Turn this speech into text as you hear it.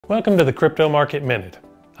Welcome to the Crypto Market Minute.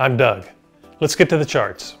 I'm Doug. Let's get to the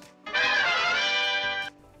charts.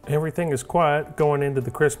 Everything is quiet going into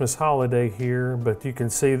the Christmas holiday here, but you can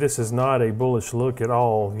see this is not a bullish look at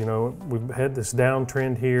all. You know, we've had this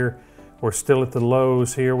downtrend here. We're still at the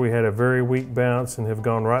lows here. We had a very weak bounce and have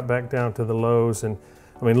gone right back down to the lows. And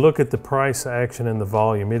I mean, look at the price action and the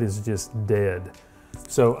volume. It is just dead.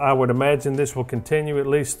 So I would imagine this will continue at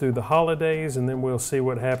least through the holidays, and then we'll see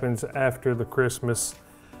what happens after the Christmas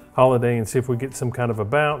holiday and see if we get some kind of a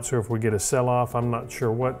bounce or if we get a sell-off. I'm not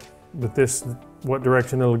sure what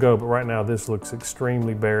direction it'll go, but right now this looks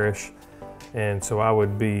extremely bearish, and so I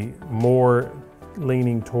would be more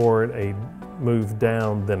leaning toward a move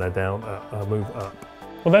down than a move up.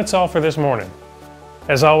 Well, that's all for this morning.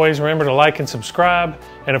 As always, remember to like and subscribe,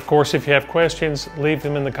 and of course, if you have questions, leave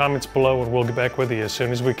them in the comments below and we'll get back with you as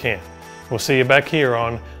soon as we can. We'll see you back here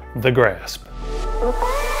on The Grasp.